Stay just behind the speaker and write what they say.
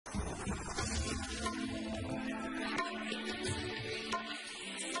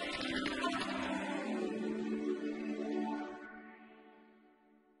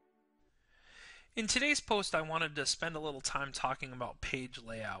In today's post, I wanted to spend a little time talking about page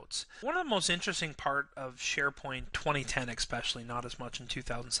layouts. One of the most interesting part of SharePoint 2010 especially, not as much in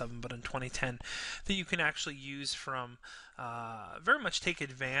 2007, but in 2010, that you can actually use from, very much take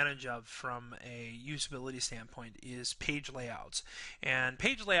advantage of from a usability standpoint is page layouts. And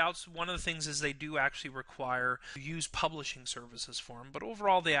page layouts, one of the things is they do actually require you use publishing services for them, but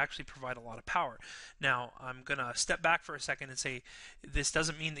overall they actually provide a lot of power. Now, I'm going to step back for a second and say this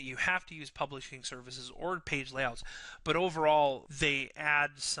doesn't mean that you have to use publishing services or page layouts, but overall they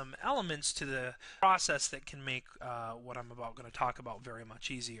add some elements to the process that can make what I'm going to talk about very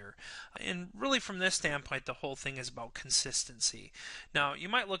much easier. And really from this standpoint, the whole thing is about consistency. Now, you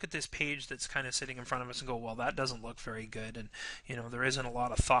might look at this page that's kind of sitting in front of us and go, well, that doesn't look very good, and there isn't a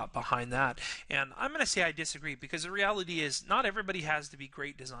lot of thought behind that. And I'm going to say I disagree, because the reality is not everybody has to be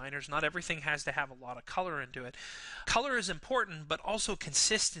great designers. Not everything has to have a lot of color into it. Color is important, but also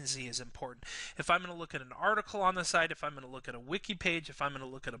consistency is important. If I'm going to look at an article on the site, if I'm going to look at a wiki page, if I'm going to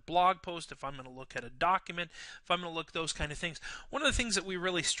look at a blog post, if I'm going to look at a document, if I'm going to look at those kind of things, one of the things that we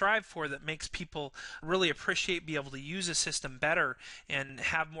really strive for that makes people really appreciate being able to use a system better and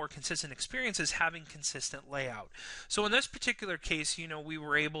have more consistent experience is having consistent layout. So in this particular case, we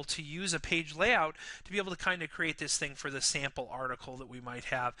were able to use a page layout to be able to kind of create this thing for the sample article that we might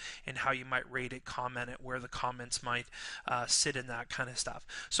have and how you might rate it, comment it, where the comments might sit in that kind of stuff.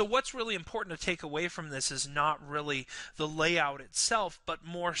 So what's really important to take away from this is not really the layout itself, but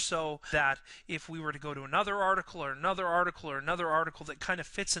more so that if we were to go to another article or another article or another article that kind of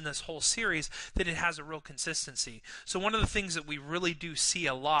fits in this whole series, that it has a real consistency. So one of the things that we really do see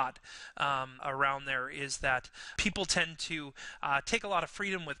a lot around there is that people tend to take a lot of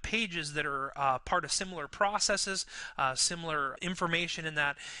freedom with pages that are part of similar processes, similar information in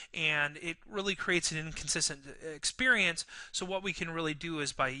that, and it really creates an inconsistent experience. So what we can really do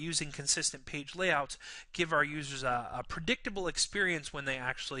is by using consistent page layouts, give our users a predictable experience when they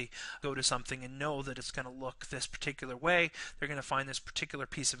actually go to something and know that it's going to look this particular way. They're going to find this particular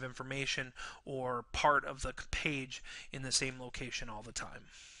piece of information or part of the page in the same location all the time.